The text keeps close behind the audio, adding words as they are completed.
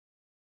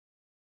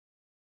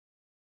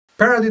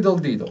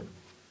Paradiddlediddle.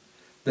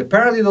 The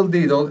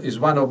Paradiddlediddle is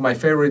one of my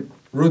favorite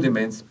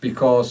rudiments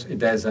because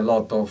it has a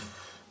lot of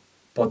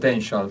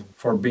potential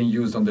for being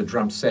used on the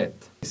drum set.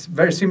 It's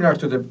very similar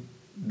to the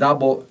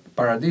double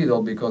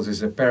paradiddle because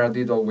it's a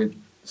paradiddle with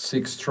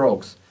 6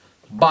 strokes.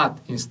 But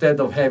instead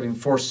of having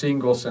 4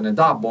 singles and a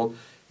double,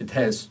 it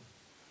has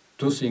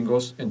 2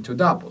 singles and 2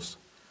 doubles.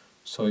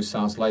 So it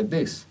sounds like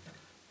this.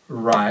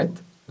 Right,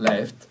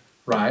 left,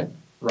 right,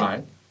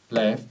 right,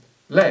 left,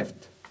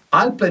 left.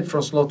 I'll play it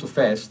from slow to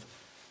fast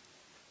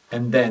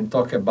and then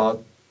talk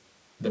about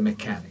the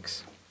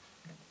mechanics.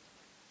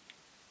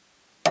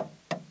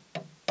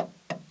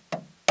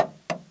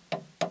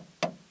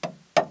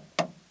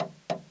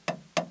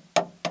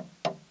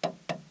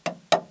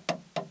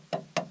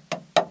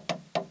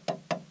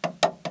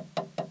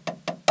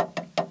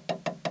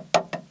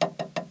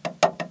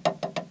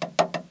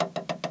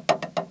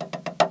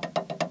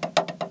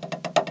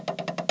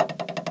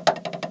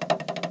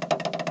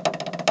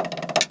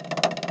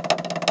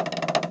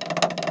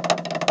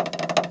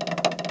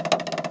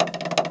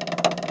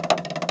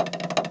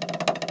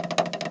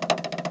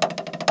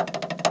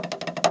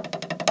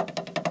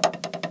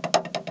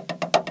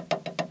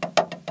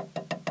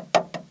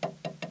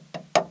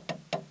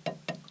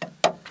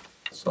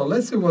 So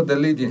let's see what the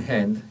leading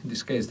hand, in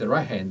this case the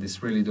right hand,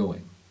 is really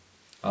doing.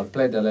 I'll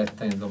play the left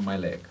hand on my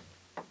leg.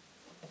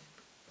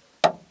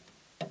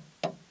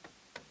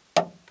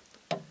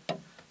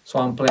 So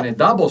I'm playing a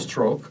double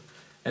stroke,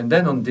 and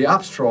then on the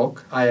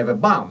upstroke I have a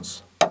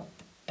bounce,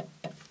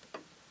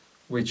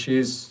 which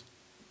is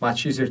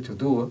much easier to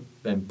do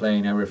than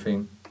playing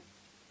everything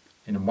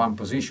in one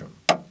position.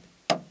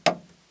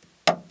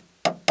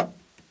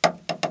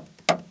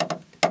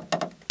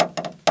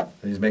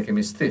 It's making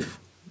me stiff.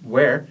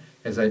 Where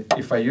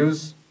if I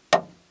use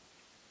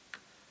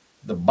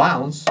the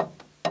bounce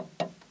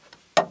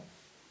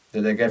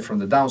that I get from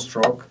the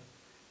downstroke,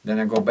 then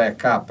I go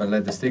back up and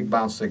let the stick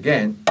bounce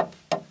again,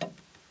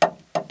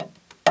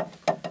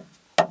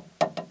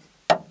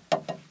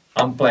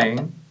 I'm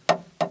playing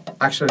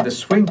actually the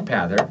swing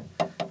pattern.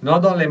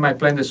 Not only am I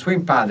playing the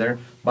swing pattern,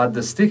 but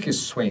the stick is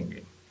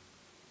swinging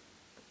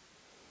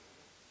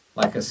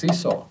like a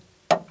seesaw.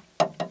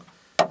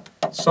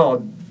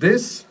 So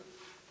this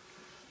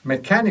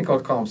mechanical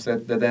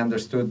concept that I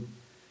understood,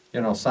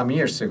 some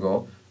years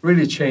ago,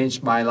 really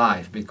changed my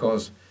life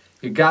because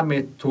it got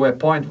me to a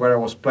point where I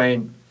was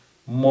playing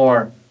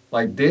more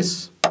like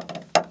this.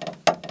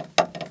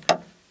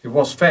 It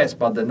was fast,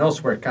 but the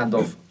notes were kind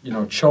of,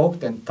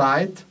 choked and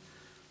tight,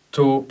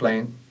 to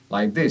playing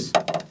like this.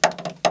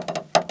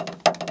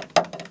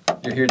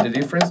 You hear the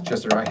difference?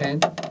 Just the right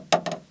hand.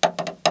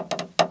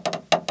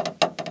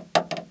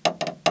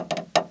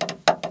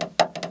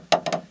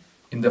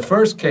 In the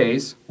first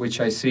case, which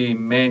I see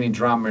many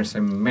drummers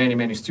and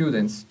many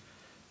students,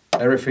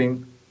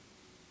 everything,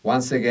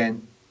 once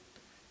again,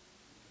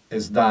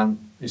 is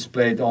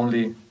played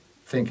only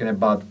thinking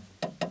about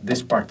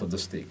this part of the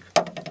stick,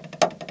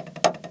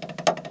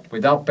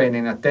 without paying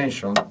any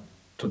attention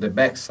to the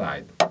back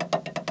side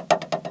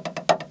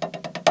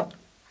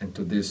and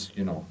to this,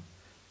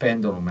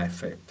 pendulum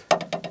effect.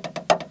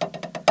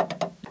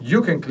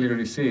 You can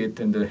clearly see it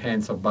in the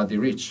hands of Buddy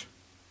Rich,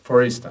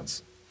 for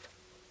instance.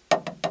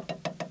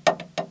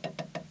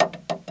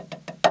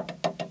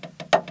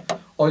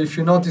 Or if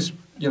you notice,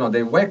 the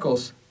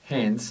Wacko's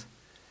hands,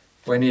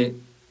 when he,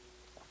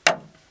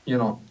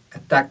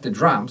 attack the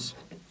drums,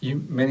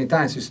 many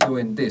times he's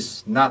doing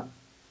this, not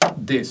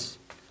this,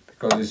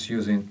 because he's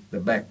using the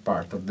back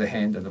part of the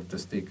hand and of the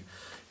stick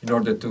in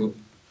order to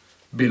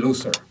be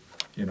looser,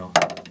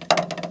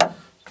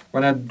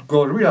 When I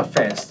go real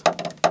fast,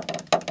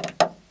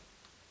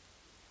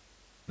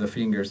 the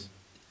fingers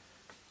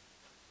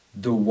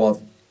do what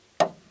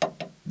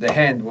the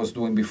hand was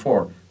doing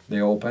before.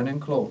 They open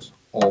and close.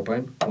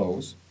 Open,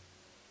 close,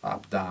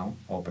 up, down,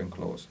 open,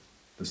 close.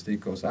 The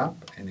stick goes up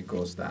and it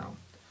goes down.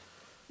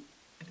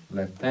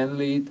 Left hand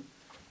lead.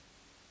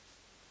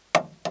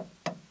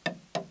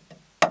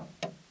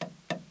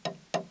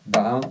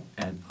 Down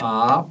and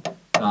up,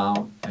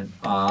 down and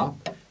up.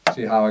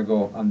 See how I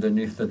go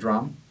underneath the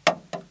drum?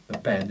 The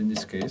pad in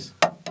this case.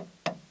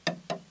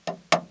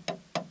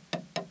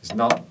 It's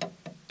not,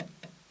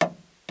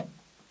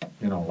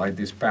 like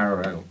this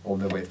parallel all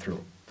the way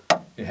through.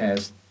 It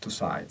has 2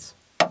 sides.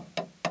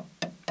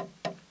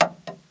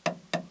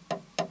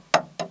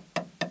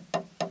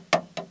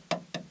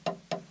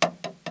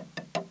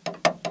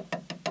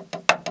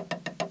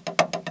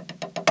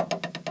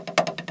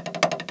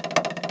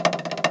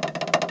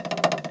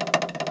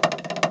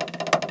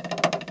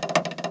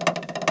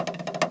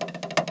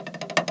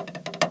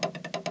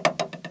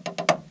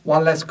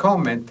 One last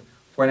comment,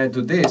 when I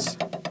do this,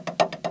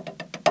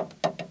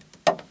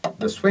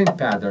 the swing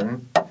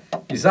pattern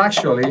is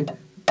actually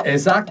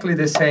exactly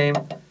the same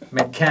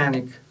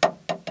mechanic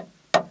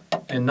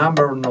and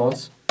number of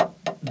notes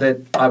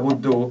that I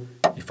would do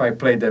if I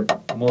played the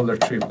Mulder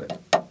triplet.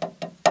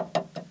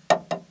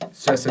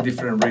 It's just a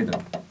different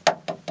rhythm,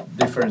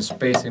 different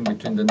spacing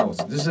between the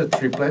notes. This is a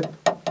triplet,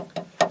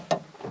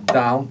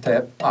 down,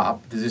 tap,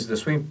 up. This is the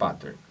swing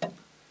pattern.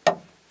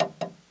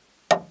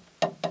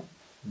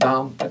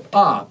 down, tap,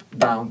 up,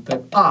 down,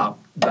 tap, up,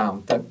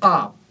 down, tap,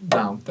 up,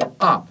 down, tap,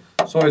 up.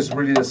 So it's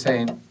really the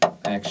same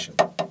action.